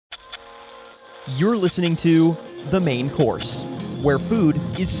You're listening to The Main Course, where food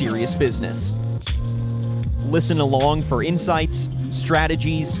is serious business. Listen along for insights,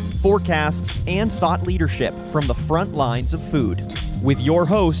 strategies, forecasts, and thought leadership from the front lines of food with your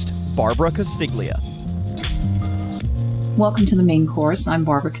host, Barbara Castiglia. Welcome to The Main Course. I'm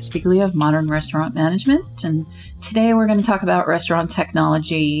Barbara Castiglia of Modern Restaurant Management, and today we're going to talk about restaurant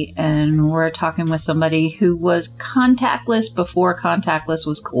technology, and we're talking with somebody who was contactless before contactless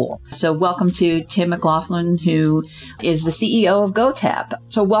was cool. So welcome to Tim McLaughlin, who is the CEO of GoTab.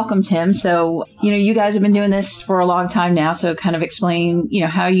 So welcome, Tim. So, you guys have been doing this for a long time now, so kind of explain,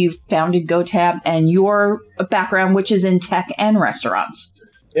 how you founded GoTab and your background, which is in tech and restaurants.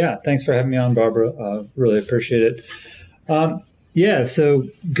 Yeah, thanks for having me on, Barbara. Really appreciate it. So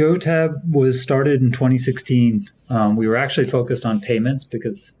GoTab was started in 2016. We were actually focused on payments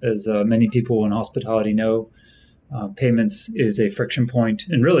because, as many people in hospitality know, payments is a friction point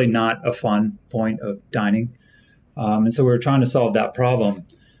and really not a fun point of dining. And so we were trying to solve that problem.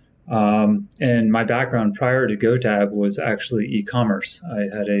 And my background prior to GoTab was actually e-commerce. I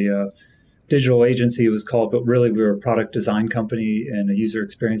had a digital agency, it was called, but really we were a product design company and a user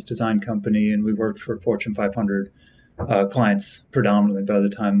experience design company, and we worked for Fortune 500 clients predominantly by the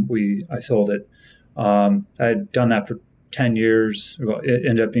time I sold it. I had done that for 10 years. Well, it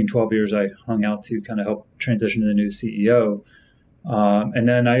ended up being 12 years. I hung out to kind of help transition to the new CEO. And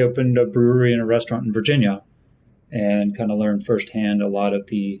then I opened a brewery and a restaurant in Virginia and kind of learned firsthand a lot of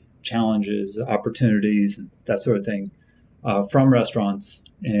the challenges, opportunities, and that sort of thing from restaurants.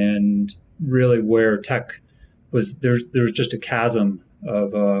 And really where tech was, there was just a chasm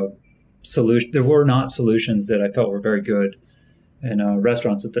of solution. There were not solutions that I felt were very good in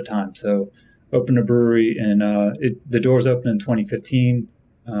restaurants at the time. So opened a brewery, and the doors opened in 2015.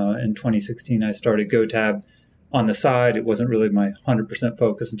 In 2016, I started GoTab on the side. It wasn't really my 100%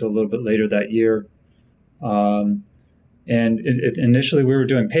 focus until a little bit later that year. Initially, we were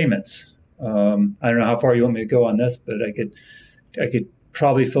doing payments. I don't know how far you want me to go on this, but I could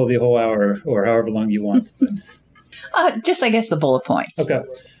probably fill the whole hour or however long you want. Just, I guess, the bullet points. Okay.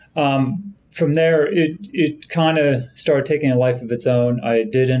 From there, it kind of started taking a life of its own. I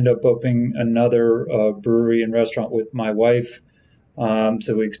did end up opening another brewery and restaurant with my wife.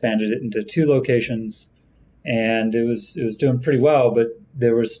 So we expanded it into 2 locations, and it was doing pretty well, but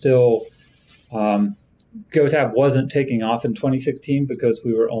there was still, GoTab wasn't taking off in 2016 because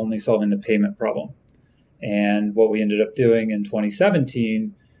we were only solving the payment problem. And what we ended up doing in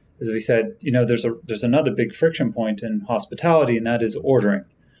 2017 is we said, there's another big friction point in hospitality, and that is ordering.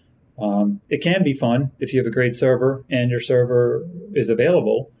 It can be fun if you have a great server and your server is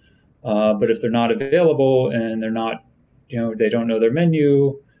available. But if they're not available and they're not, they don't know their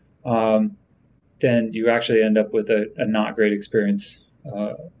menu, then you actually end up with a not great experience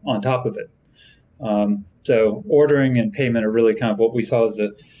on top of it. So ordering and payment are really kind of what we saw as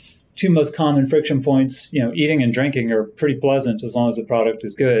the 2 most common friction points. Eating and drinking are pretty pleasant as long as the product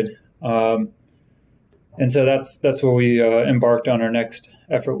is good. And so that's where we embarked on our next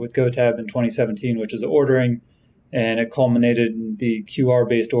effort with GoTab in 2017, which is ordering, and it culminated in the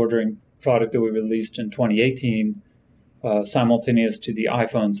QR-based ordering product that we released in 2018, simultaneous to the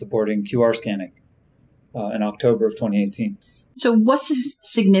iPhone supporting QR scanning in October of 2018. So what's the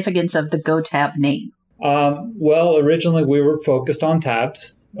significance of the GoTab name? Well, originally we were focused on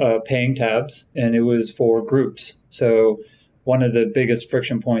tabs, paying tabs, and it was for groups. So one of the biggest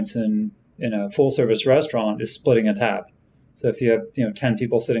friction points in a full service restaurant is splitting a tab. So if you have 10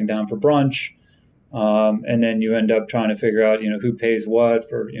 people sitting down for brunch, and then you end up trying to figure out who pays what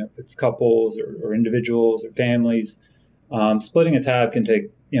for if it's couples or individuals or families, splitting a tab can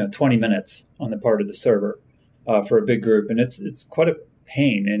take 20 minutes on the part of the server for a big group, and it's quite a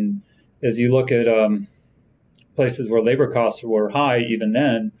pain. And as you look at places where labor costs were high, even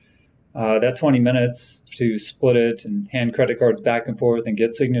then, that 20 minutes to split it and hand credit cards back and forth and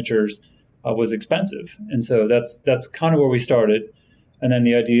get signatures was expensive. And so that's kind of where we started. And then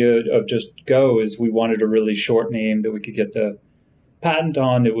the idea of just Go is we wanted a really short name that we could get the patent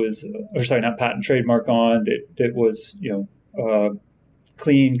on trademark on, that was,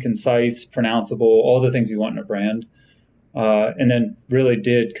 clean, concise, pronounceable, all the things you want in a brand. And then really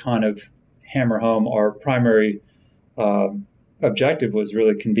did kind of hammer home our primary objective was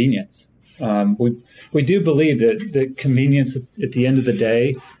really convenience. We do believe that convenience at the end of the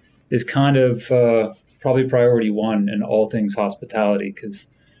day is kind of probably priority 1 in all things hospitality, because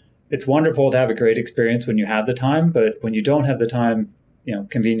it's wonderful to have a great experience when you have the time, but when you don't have the time,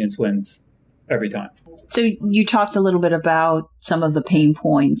 convenience wins every time. So you talked a little bit about some of the pain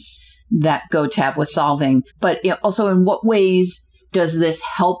points that GoTab was solving, but also in what ways does this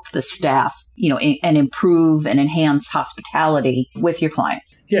help the staff, and improve and enhance hospitality with your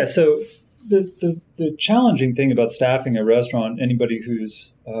clients? Yeah. So the challenging thing about staffing a restaurant, anybody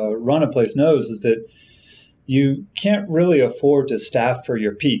who's run a place knows, is that you can't really afford to staff for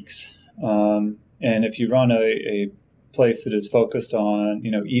your peaks. And if you run a place that is focused on,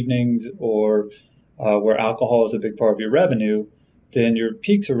 evenings or where alcohol is a big part of your revenue, then your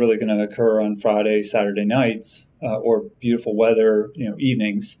peaks are really going to occur on Friday, Saturday nights, or beautiful weather,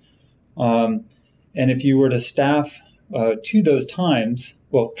 evenings. And if you were to staff to those times,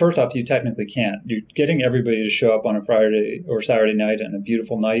 well, first off, you technically can't. You're getting everybody to show up on a Friday or Saturday night and a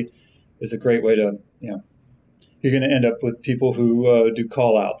beautiful night is a great way to, you're going to end up with people who do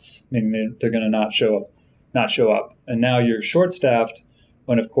call-outs, meaning they're going to not show up. And now you're short-staffed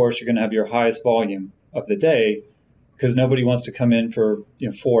when, of course, you're going to have your highest volume of the day, because nobody wants to come in for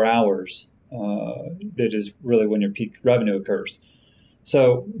 4 hours. That is really when your peak revenue occurs.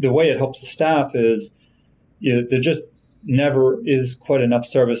 So the way it helps the staff is there just never is quite enough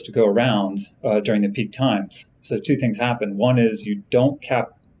service to go around during the peak times. So two things happen. One is you don't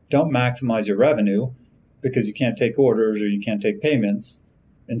maximize your revenue because you can't take orders or you can't take payments,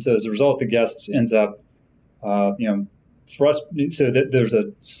 and so as a result, the guest ends up, for us. So that there's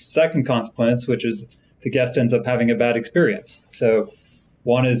a second consequence, which is the guest ends up having a bad experience. So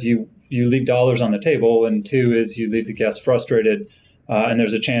one is you leave dollars on the table, and two is you leave the guest frustrated, and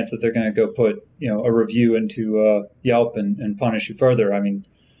there's a chance that they're going to go put a review into Yelp and punish you further. I mean,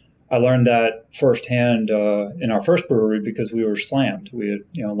 I learned that firsthand in our first brewery because we were slammed. We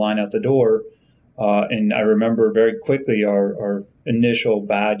had a line out the door, and I remember very quickly our initial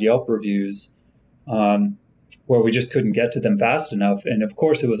bad Yelp reviews, where we just couldn't get to them fast enough. And of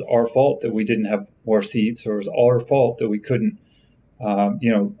course, it was our fault that we didn't have more seats, or it was our fault that we couldn't,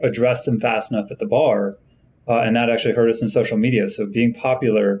 address them fast enough at the bar. And that actually hurt us in social media. So being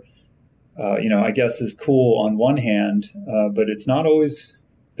popular, I guess is cool on one hand, but it's not always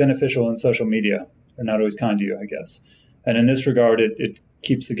beneficial in social media. They're not always kind to you, I guess. And in this regard, it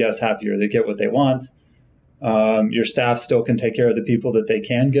keeps the guests happier. They get what they want. Your staff still can take care of the people that they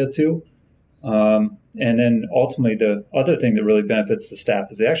can get to. And then ultimately, the other thing that really benefits the staff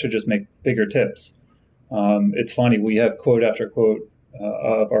is they actually just make bigger tips. It's funny, we have quote after quote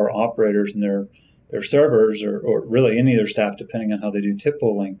of our operators and their servers, or really any of their staff, depending on how they do tip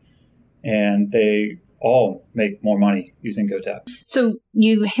pooling, and they all make more money using GoTab. So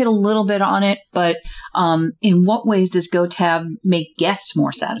you hit a little bit on it, but in what ways does GoTab make guests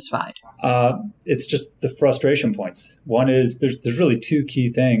more satisfied? It's just the frustration points. One is there's really two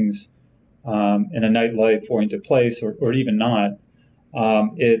key things in a nightlife-oriented place, or even not.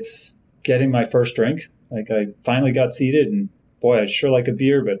 It's getting my first drink. Like, I finally got seated, and boy, I'd sure like a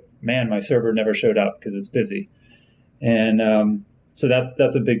beer, but man, my server never showed up because it's busy. And so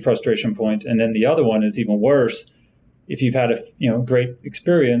that's a big frustration point. And then the other one is even worse. If you've had a great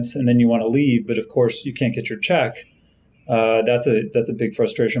experience and then you want to leave, but of course you can't get your check, that's a big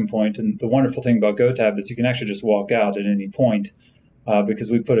frustration point. And the wonderful thing about GoTab is you can actually just walk out at any point,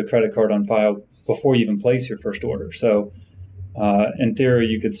 because we put a credit card on file before you even place your first order. So in theory,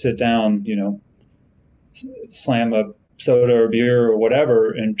 you could sit down, slam a soda or beer or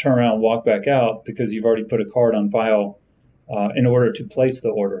whatever, and turn around and walk back out because you've already put a card on file in order to place the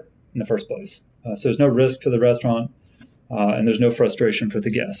order in the first place. So there's no risk for the restaurant, and there's no frustration for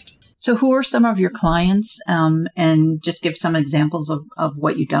the guest. So who are some of your clients, and just give some examples of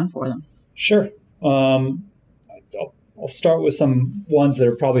what you've done for them? Sure. I'll start with some ones that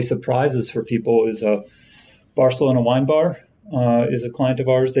are probably surprises for people. Is Barcelona Wine Bar is a client of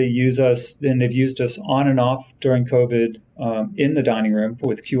ours. They use us, and they've used us on and off during COVID in the dining room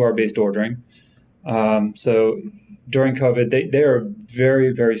with QR-based ordering. So during COVID, they are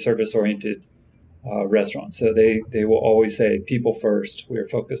very, very service-oriented restaurant. So they will always say, people first. We are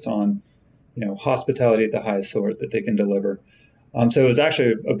focused on, hospitality at the highest sort that they can deliver. So it was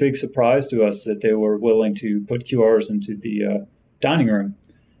actually a big surprise to us that they were willing to put QRs into the dining room.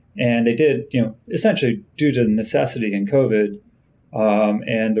 And they did, essentially due to necessity in COVID.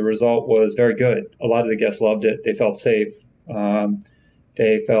 And the result was very good. A lot of the guests loved it. They felt safe.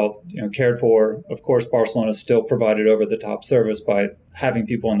 They felt, cared for. Of course, Barcelona still provided over-the-top service by having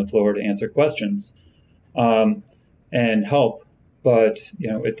people on the floor to answer questions and help. But,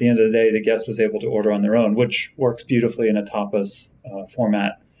 at the end of the day, the guest was able to order on their own, which works beautifully in a tapas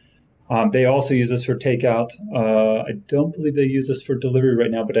format. They also use us for takeout. I don't believe they use us for delivery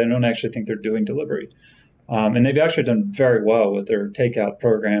right now, but I don't actually think they're doing delivery. And they've actually done very well with their takeout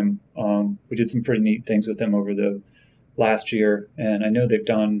program. We did some pretty neat things with them over the last year, and I know they've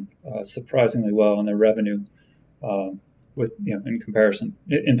done surprisingly well on their revenue with in comparison.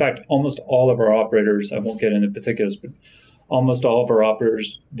 In fact, almost all of our operators, I won't get into particulars, but almost all of our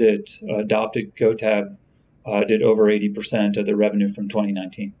operators that adopted GoTab did over 80% of their revenue from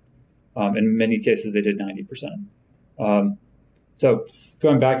 2019. In many cases, they did 90%. So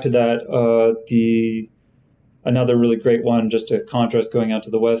going back to that, another really great one, just to contrast going out to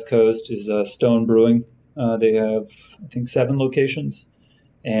the West Coast, is Stone Brewing. They have, I think, 7 locations,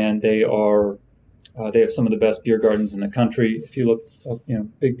 and they have some of the best beer gardens in the country. If you look up,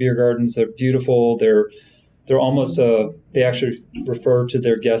 big beer gardens, they're beautiful. They're almost they actually refer to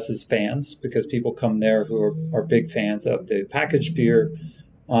their guests as fans, because people come there who are big fans of the packaged beer,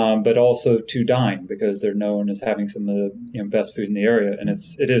 but also to dine, because they're known as having some of the best food in the area, and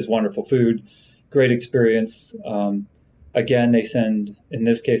it is wonderful food, great experience. Again, in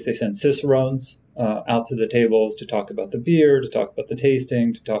this case they send cicerones out to the tables to talk about the beer, to talk about the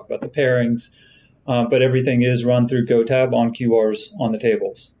tasting, to talk about the pairings, but everything is run through GoTab on QRs on the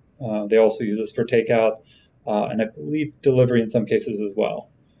tables. They also use this for takeout, and I believe delivery in some cases as well.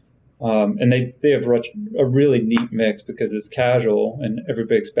 And they have a really neat mix, because it's casual, and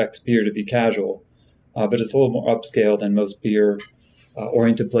everybody expects beer to be casual, but it's a little more upscale than most beer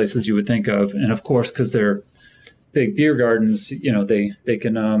oriented places you would think of. And of course, because they're big beer gardens, they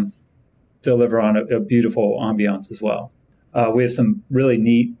can deliver on a beautiful ambiance as well. We have some really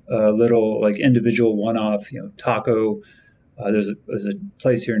neat little individual one-off, taco. There's a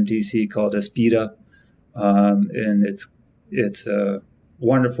place here in DC called Espita, and it's a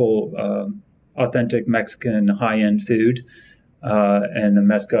wonderful, authentic Mexican high-end food, and a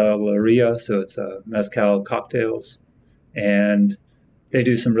mezcaleria, so it's mezcal cocktails, and they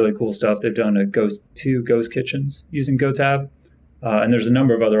do some really cool stuff. They've done two ghost kitchens using GoTab, and there's a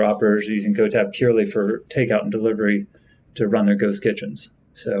number of other operators using GoTab purely for takeout and delivery to run their ghost kitchens.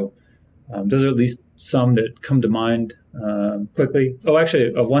 So those are at least some that come to mind quickly. Oh,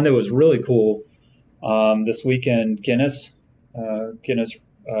 actually, one that was really cool this weekend, Guinness,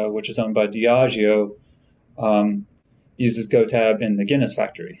 which is owned by Diageo, uses GoTab in the Guinness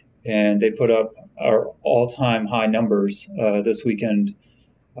factory. And they put up our all-time high numbers this weekend,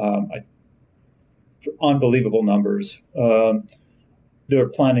 unbelievable numbers. They're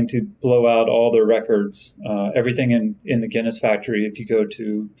planning to blow out all their records. Everything in the Guinness factory, if you go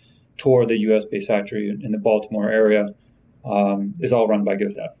to tour the U.S.-based factory in the Baltimore area, is all run by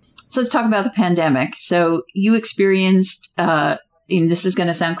GoTab. So let's talk about the pandemic. So you experienced, and this is going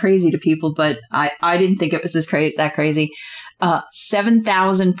to sound crazy to people, but I didn't think it was that crazy,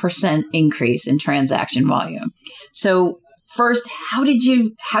 7,000% increase in transaction volume. So first, how did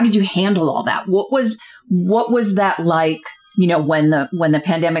you handle all that? What was that like? When the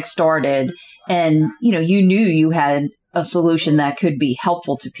pandemic started, and you knew you had a solution that could be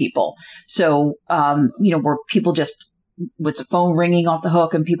helpful to people. So were people was the phone ringing off the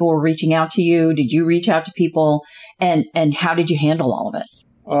hook and people were reaching out to you? Did you reach out to people? And how did you handle all of it?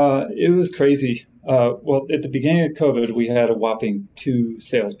 It was crazy. Well, at the beginning of COVID, we had a whopping 2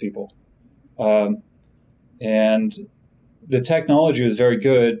 salespeople. And the technology was very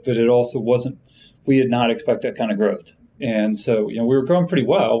good, but it also wasn't, we did not expect that kind of growth. And so, we were growing pretty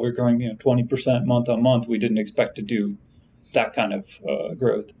well. We were growing, 20% month on month. We didn't expect to do that kind of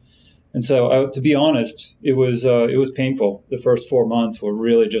growth. And so, to be honest, it was painful. The first 4 months were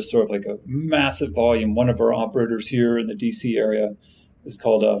really just sort of like a massive volume. One of our operators here in the DC area is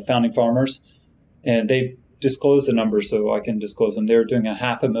called Founding Farmers, and they disclosed the numbers, so I can disclose them. They were doing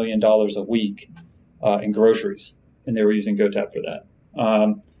 $500,000 a week in groceries, and they were using GoTab for that.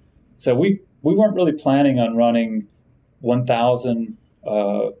 So we weren't really planning on running 1,000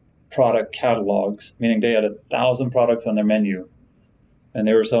 product catalogs, meaning they had 1,000 products on their menu, and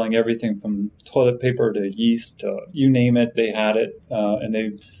they were selling everything from toilet paper to yeast to you name it. They had it, and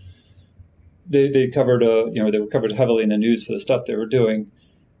they covered they were covered heavily in the news for the stuff they were doing.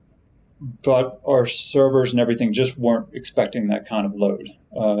 But our servers and everything just weren't expecting that kind of load.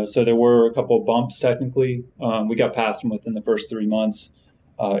 So there were a couple of bumps technically. We got past them within the first 3 months.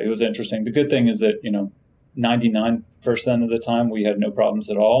 It was interesting. The good thing is that 99% of the time we had no problems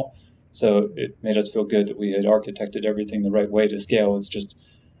at all. So it made us feel good that we had architected everything the right way to scale. It's just,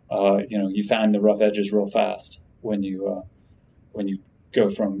 you find the rough edges real fast when you go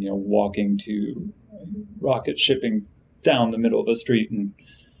from, walking to rocket shipping down the middle of a street and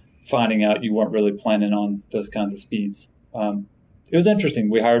finding out you weren't really planning on those kinds of speeds. It was interesting.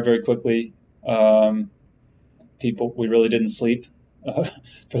 We hired very quickly. We really didn't sleep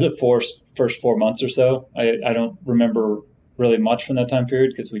for the first 4 months or so. I don't remember really much from that time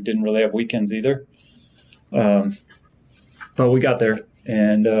period because we didn't really have weekends either. But we got there,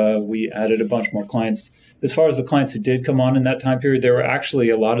 and we added a bunch more clients. as far as the clients who did come on in that time period, there were actually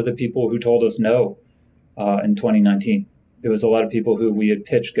a lot of the people who told us no in 2019. There was a lot of people who we had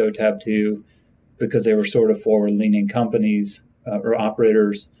pitched GoTab to because they were sort of forward-leaning companies or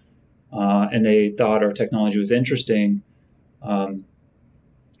operators, and they thought our technology was interesting.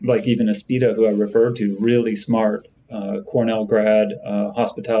 Like even Aspida, who I referred to, really smart Cornell grad,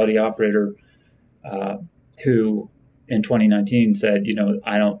 hospitality operator, who in 2019 said,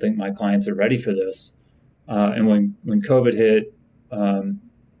 I don't think my clients are ready for this. And when COVID hit,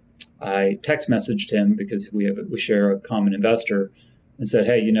 I text messaged him because we share a common investor and said,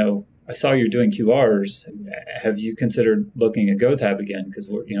 hey, I saw you're doing QRs. Have you considered looking at GoTab again? Because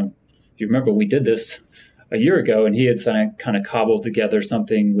you remember we did this a year ago, and he had kind of cobbled together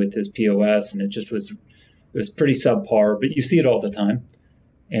something with his POS, and it was pretty subpar, but you see it all the time.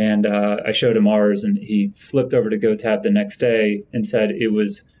 And I showed him ours, and he flipped over to GoTab the next day and said it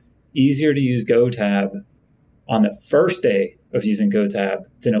was easier to use GoTab on the first day of using GoTab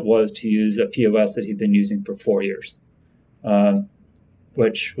than it was to use a POS that he'd been using for 4 years,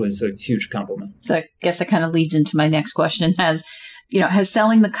 which was a huge compliment. So I guess it kind of leads into my next question. Has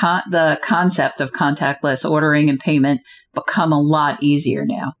selling the concept of contactless ordering and payment become a lot easier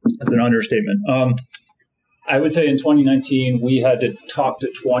now? That's an understatement. I would say in 2019, we had to talk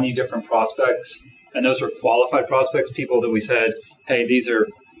to 20 different prospects, and those were qualified prospects, people that we said, hey, these are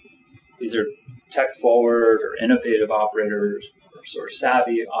tech forward or innovative operators or sort of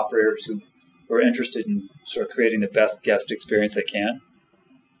savvy operators who are interested in sort of creating the best guest experience they can.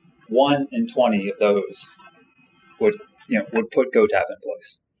 1 in 20 of those would put GoTab in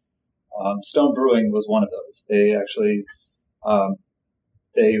place. Stone Brewing was one of those. They actually,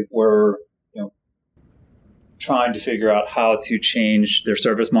 they were, trying to figure out how to change their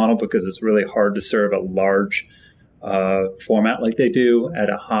service model because it's really hard to serve a large format like they do at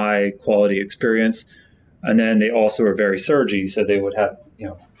a high quality experience. And then they also are very surgy, so they would have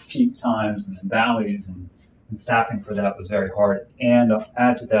peak times and valleys, and staffing for that was very hard. And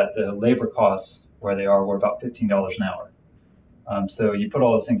add to that, the labor costs where they were about $15 an hour. So you put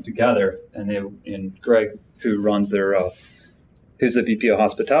all those things together, and Greg, who runs their, who's the VP of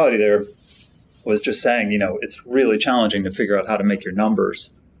hospitality there, was just saying, it's really challenging to figure out how to make your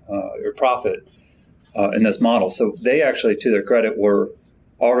numbers, your profit in this model. So they actually, to their credit, were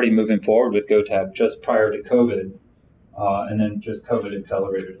already moving forward with GoTab just prior to COVID, and then just COVID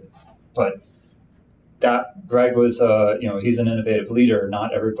accelerated it. But that Greg was, he's an innovative leader.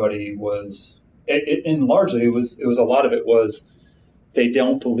 Not everybody was, and largely it was a lot of it was they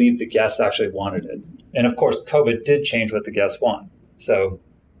don't believe the guests actually wanted it. And of course, COVID did change what the guests want. So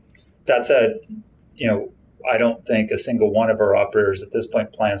that said, I don't think a single one of our operators at this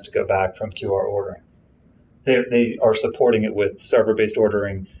point plans to go back from QR ordering. They are supporting it with server-based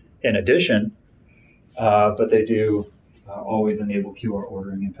ordering in addition, but they do always enable QR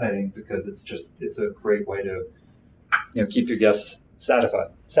ordering and paying because it's a great way to keep your guests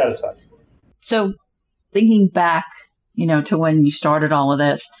satisfied. So thinking back, to when you started all of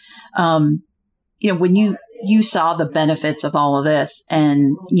this, when you saw the benefits of all of this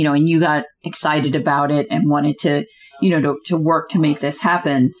and you got excited about it and wanted to, to work to make this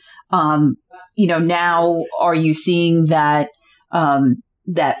happen. Now are you seeing that,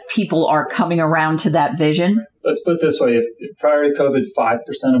 that people are coming around to that vision? Let's put it this way. If prior to COVID, 5%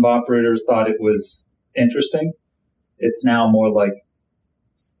 of operators thought it was interesting, it's now more like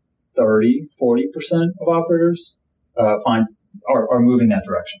 30, 40% of operators are moving that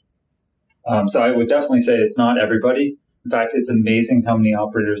direction. So I would definitely say it's not everybody. In fact, it's amazing how many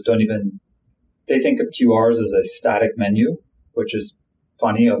operators they think of QRs as a static menu, which is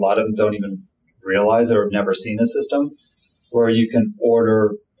funny. A lot of them don't even realize or have never seen a system where you can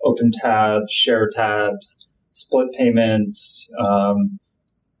order, open tabs, share tabs, split payments,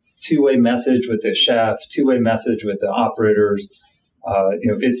 two-way message with the chef, two-way message with the operators.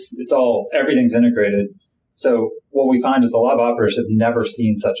 It's all, everything's integrated. So what we find is a lot of operators have never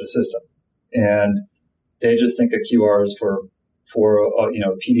seen such a system. And they just think of QRs for a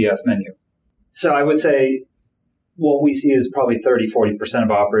PDF menu. So I would say what we see is probably 30, 40%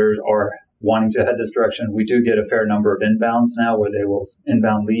 of operators are wanting to head this direction. We do get a fair number of inbounds now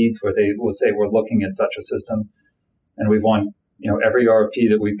inbound leads where they will say we're looking at such a system. And we've won, every RFP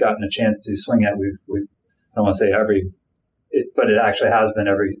that we've gotten a chance to swing at, we've I don't want to say but it actually has been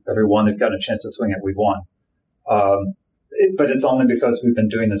every one they've gotten a chance to swing at, we've won. But it's only because we've been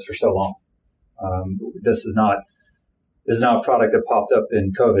doing this for so long. This is not a product that popped up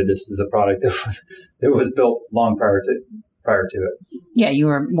in COVID. This is a product that was built long prior to it. Yeah, you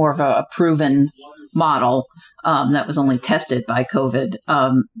were more of a proven model that was only tested by COVID.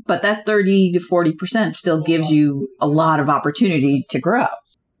 But that 30 to 40% still gives you a lot of opportunity to grow.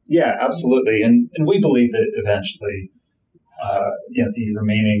 Yeah, absolutely. And we believe that eventually, the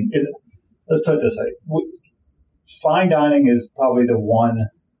remaining, let's put it this way, fine dining is probably the one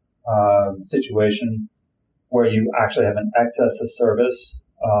situation where you actually have an excess of service,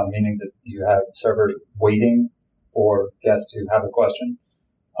 meaning that you have servers waiting for guests to have a question.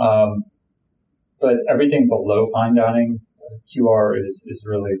 But everything below fine dining, QR is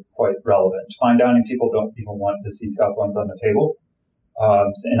really quite relevant. Fine dining, people don't even want to see cell phones on the table.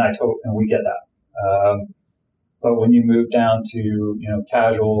 And we get that. But when you move down to,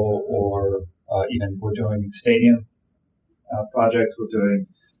 casual or even we're doing stadium projects, we're doing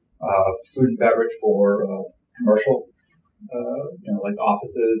food and beverage for commercial, like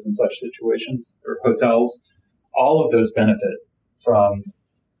offices and such situations or hotels, all of those benefit from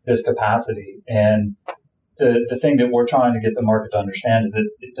this capacity. And the thing that we're trying to get the market to understand is that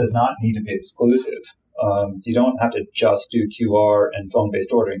it does not need to be exclusive. You don't have to just do QR and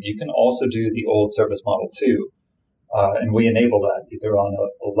phone-based ordering. You can also do the old service model too. And we enable that either on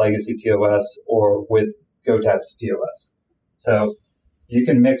a legacy POS or with GoTab's POS. So you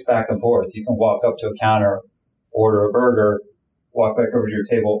can mix back and forth. You can walk up to a counter, order a burger, walk back over to your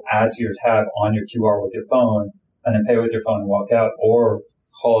table, add to your tab on your QR with your phone, and then pay with your phone and walk out, or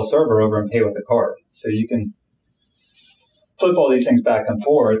call a server over and pay with a card. So you can flip all these things back and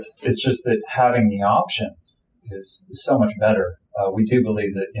forth. It's just that having the option is so much better. We do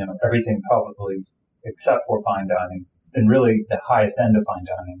believe that, everything probably except for fine dining and really the highest end of fine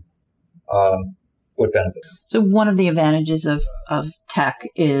dining would benefit. So one of the advantages of tech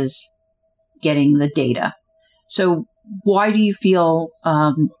is getting the data. So why do you feel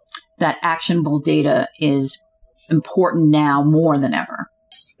that actionable data is important now more than ever?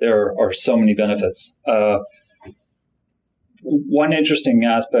 There are so many benefits. One interesting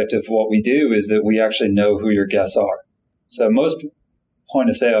aspect of what we do is that we actually know who your guests are. So most point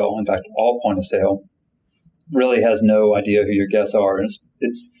of sale, in fact, all point of sale, really has no idea who your guests are. And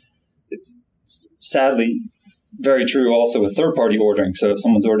it's sadly very true also with third-party ordering. So if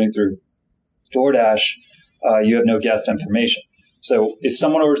someone's ordering through DoorDash, you have no guest information. So if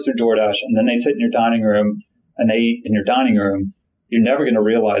someone orders through DoorDash and then they sit in your dining room and they eat in your dining room, you're never going to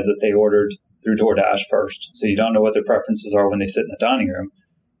realize that they ordered through DoorDash first. So you don't know what their preferences are when they sit in the dining room.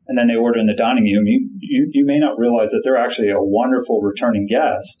 And then they order in the dining room. You may not realize that they're actually a wonderful returning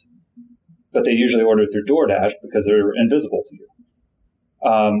guest, but they usually order through DoorDash because they're invisible to you.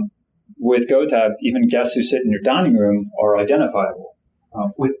 With GoTab, even guests who sit in your dining room are identifiable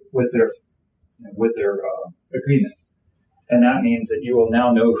with their agreement. And that means that you will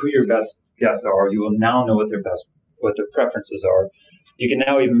now know who your best guests are. You will now know what their preferences are. You can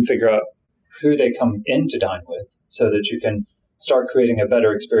now even figure out who they come in to dine with so that you can start creating a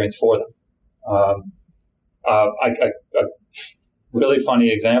better experience for them. A really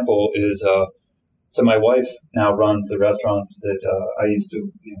funny example is, so my wife now runs the restaurants that I used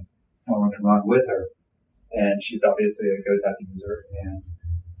to own and run with her. And she's obviously a GoTab user. And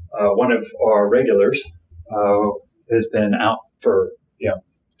one of our regulars has been out for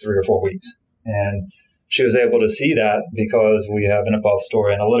 3 or 4 weeks. And she was able to see that because we have an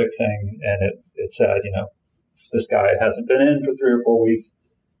above-store analytic thing, and it said, this guy hasn't been in for 3 or 4 weeks.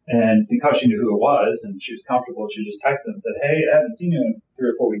 And because she knew who it was and she was comfortable, she just texted him and said, "Hey, I haven't seen you in 3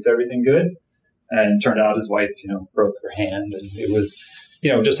 or 4 weeks. Everything good?" And it turned out his wife, broke her hand, and it was,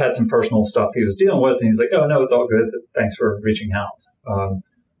 just had some personal stuff he was dealing with. And he's like, "Oh, no, it's all good. But thanks for reaching out."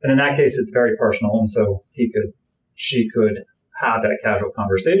 And in that case, it's very personal. And so she could have that casual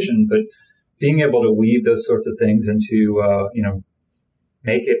conversation, but being able to weave those sorts of things into,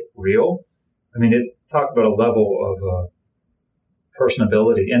 make it real. I mean, it talked about a level of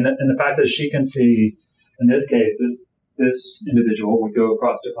personability, and the fact that she can see, in this case, this individual would go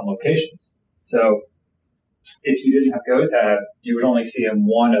across different locations. So if you didn't have GoTab, you would only see him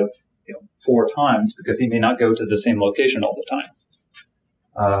one of 4 times because he may not go to the same location all the time.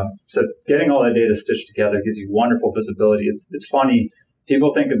 So getting all that data stitched together gives you wonderful visibility. It's funny.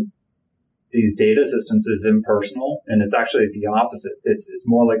 People think of these data systems as impersonal, and it's actually the opposite. It's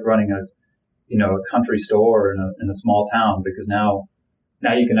more like running a country store in a small town, because now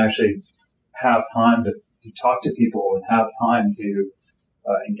you can actually have time to talk to people and have time to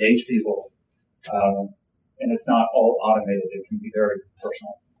engage people. And it's not all automated. It can be very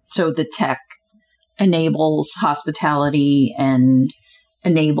personal. So the tech enables hospitality and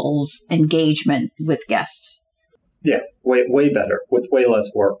enables engagement with guests. Yeah, way better, with way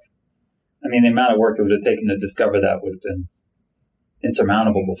less work. I mean, the amount of work it would have taken to discover that would have been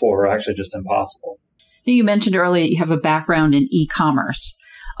insurmountable before, or actually just impossible. You mentioned earlier you have a background in e-commerce.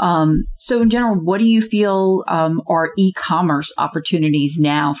 So in general, what do you feel are e-commerce opportunities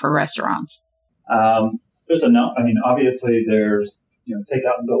now for restaurants? There's enough. I mean, obviously there's,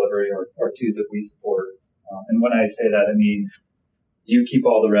 takeout and delivery are two that we support. And when I say that, I mean, you keep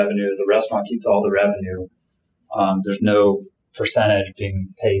all the revenue, the restaurant keeps all the revenue. There's no percentage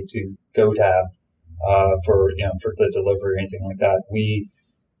being paid to GoTab for the delivery or anything like that.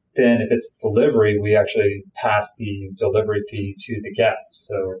 Then if it's delivery, we actually pass the delivery fee to the guest.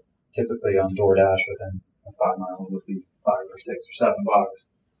 So typically on DoorDash within 5 miles would be $5 or $6 or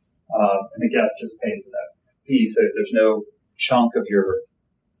 $7. And the guest just pays that fee. So there's no chunk of your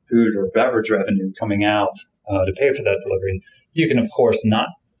food or beverage revenue coming out to pay for that delivery. You can, of course, not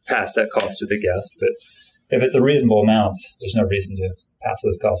pass that cost to the guest, but if it's a reasonable amount, there's no reason to pass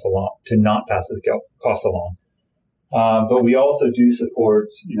those costs along, to not pass those costs along. But we also do support,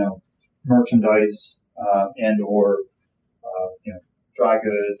 merchandise and or dry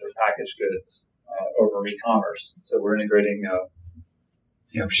goods or packaged goods over e-commerce. So we're integrating,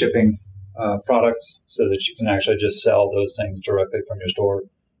 shipping products so that you can actually just sell those things directly from your store.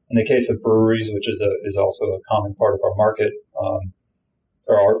 In the case of breweries, which is also a common part of our market,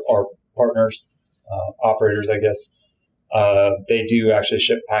 or our partners, operators, I guess, they do actually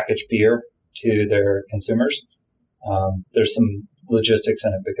ship packaged beer to their consumers. There's some logistics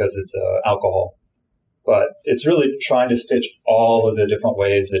in it because it's alcohol, but it's really trying to stitch all of the different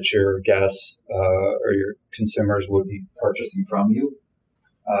ways that your guests or your consumers would be purchasing from you,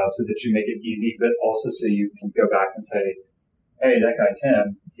 so that you make it easy, but also so you can go back and say, hey, that guy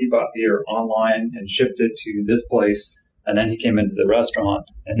Tim, he bought beer online and shipped it to this place, and then he came into the restaurant,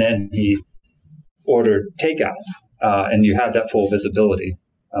 and then he ordered takeout, and you have that full visibility.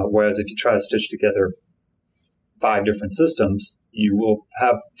 Whereas if you try to stitch together 5 different systems, you will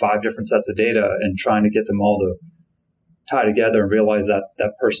have 5 different sets of data, and trying to get them all to tie together and realize that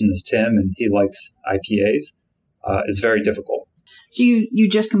that person is Tim and he likes IPAs is very difficult. So you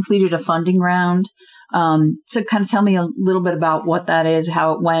just completed a funding round. So kind of tell me a little bit about what that is,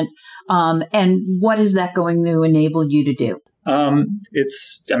 how it went, and what is that going to enable you to do?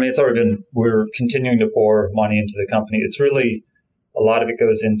 It's already been, we're continuing to pour money into the company. It's really, a lot of it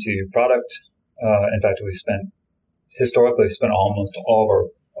goes into product. In fact, historically spent almost all of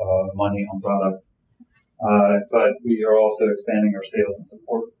our money on product. But we are also expanding our sales and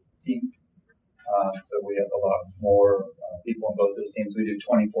support team. So we have a lot more people on both those teams. We do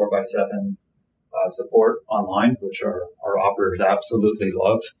 24/7 support online, which our operators absolutely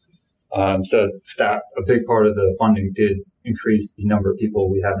love. So that a big part of the funding did increase the number of people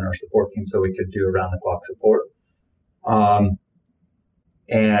we have in our support team so we could do around-the-clock support.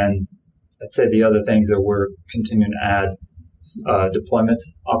 And I'd say the other things that we're continuing to add deployment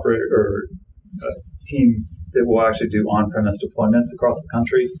operator or team that will actually do on-premise deployments across the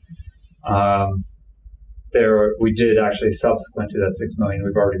country. We did actually, subsequent to that $6 million,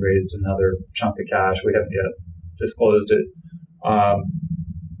 we've already raised another chunk of cash. We haven't yet disclosed it.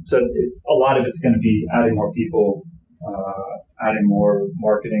 So a lot of it's going to be adding more people, adding more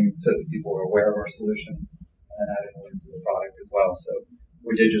marketing so that people are aware of our solution, and adding more into the product as well. So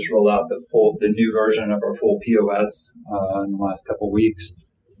we did just roll out the new version of our full POS in the last couple of weeks.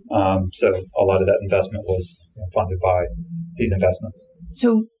 So a lot of that investment was funded by these investments.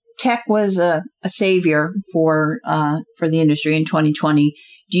 So tech was a savior for the industry in 2020.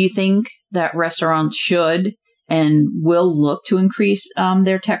 Do you think that restaurants should and will look to increase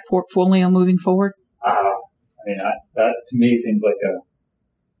their tech portfolio moving forward? That to me seems like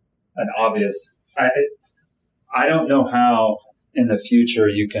an obvious. I don't know how in the future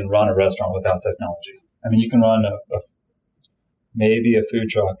you can run a restaurant without technology. I mean, you can run maybe a food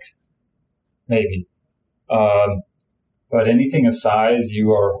truck, maybe. But anything of size,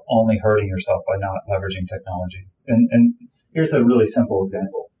 you are only hurting yourself by not leveraging technology. And here's a really simple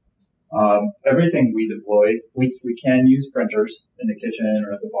example. Everything we deploy, we can use printers in the kitchen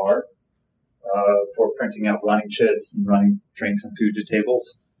or at the bar for printing out running chits and running drinks and food to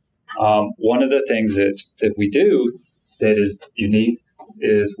tables. One of the things that we do that is unique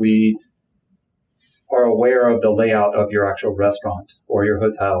is we are aware of the layout of your actual restaurant or your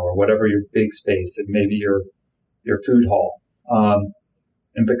hotel or whatever your big space, and maybe your food hall.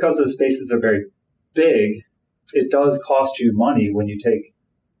 And because those spaces are very big, it does cost you money when you take,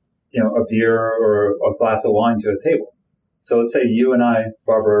 a beer or a glass of wine to a table. So let's say you and I,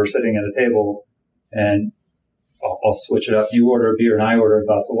 Barbara, are sitting at a table, and I'll switch it up. You order a beer and I order a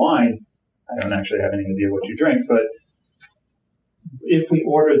glass of wine. I don't actually have any idea what you drink, but if we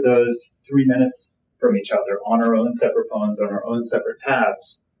ordered those 3 minutes from each other on our own separate phones, on our own separate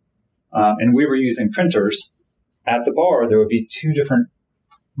tabs. And we were using printers. At the bar, there would be two different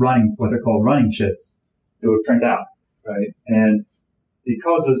what they're called running chits that would print out, right? And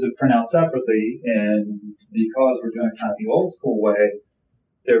because those would print out separately, and because we're doing kind of the old school way,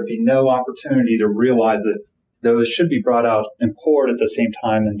 there'd be no opportunity to realize that those should be brought out and poured at the same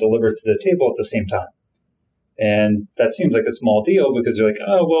time and delivered to the table at the same time. And that seems like a small deal because you're like,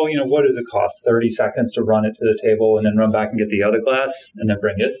 oh, well, what does it cost? 30 seconds to run it to the table and then run back and get the other glass and then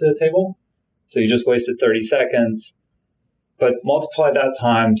bring it to the table? So you just wasted 30 seconds. But multiply that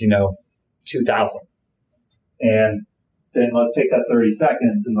times, 2,000. And then let's take that 30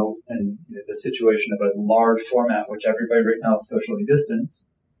 seconds and the situation of a large format, which everybody right now is socially distanced.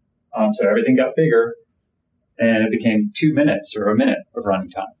 So everything got bigger, and it became 2 minutes or a minute of running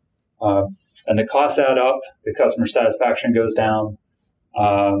time. And the costs add up, the customer satisfaction goes down,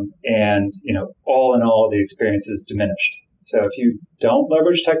 and all in all, the experience is diminished. So if you don't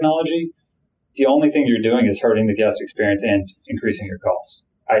leverage technology, the only thing you're doing is hurting the guest experience and increasing your costs.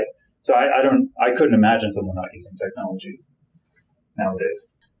 I couldn't imagine someone not using technology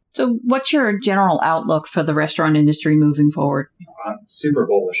nowadays. So what's your general outlook for the restaurant industry moving forward? I'm super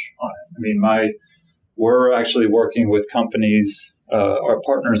bullish on it. I mean, we're actually working with companies, our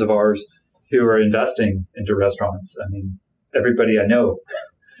partners of ours, who are investing into restaurants. I mean, everybody I know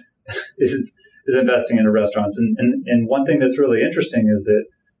is investing into restaurants. And one thing that's really interesting is that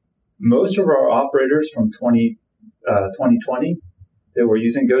most of our operators from 2020 that were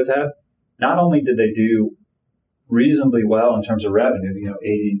using GoTab, not only did they do reasonably well in terms of revenue,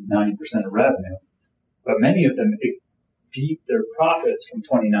 80-90% of revenue, but many of them beat their profits from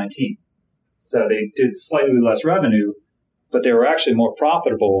 2019. So they did slightly less revenue, but they were actually more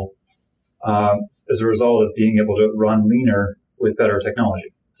profitable as a result of being able to run leaner with better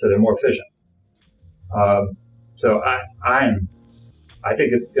technology. So they're more efficient. So I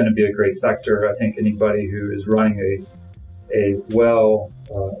think it's going to be a great sector. I think anybody who is running a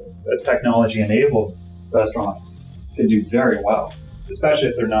technology-enabled restaurant can do very well, especially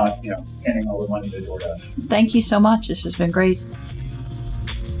if they're not, handing all the money to DoorDash. Thank you so much. This has been great.